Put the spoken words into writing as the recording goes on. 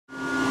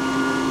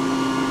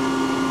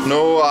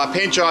No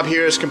paint job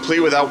here is complete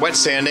without wet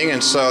sanding,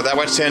 and so that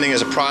wet sanding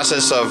is a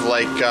process of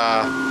like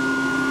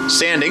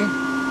sanding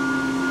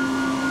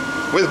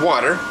with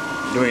water,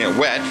 doing it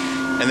wet,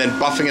 and then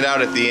buffing it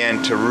out at the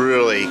end to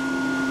really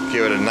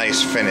give it a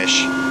nice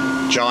finish.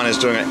 John is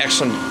doing an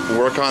excellent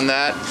work on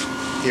that.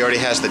 He already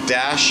has the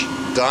dash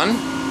done,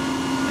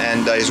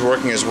 and he's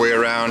working his way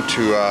around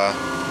to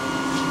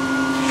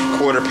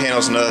quarter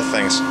panels and other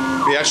things.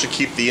 We actually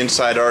keep the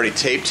inside already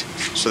taped,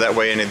 so that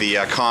way any of the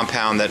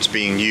compound that's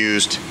being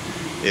used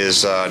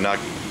is not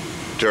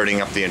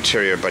dirtying up the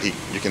interior. But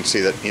you can see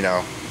that, you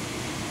know,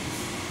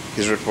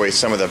 he's ripped away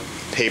some of the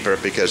paper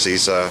because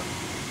he's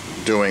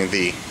doing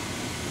the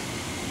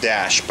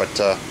dash. But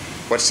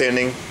wet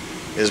sanding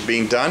is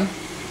being done.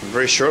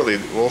 Very shortly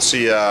we'll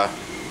see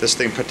this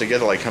thing put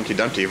together like Humpty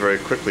Dumpty very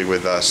quickly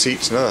with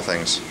seats and other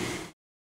things.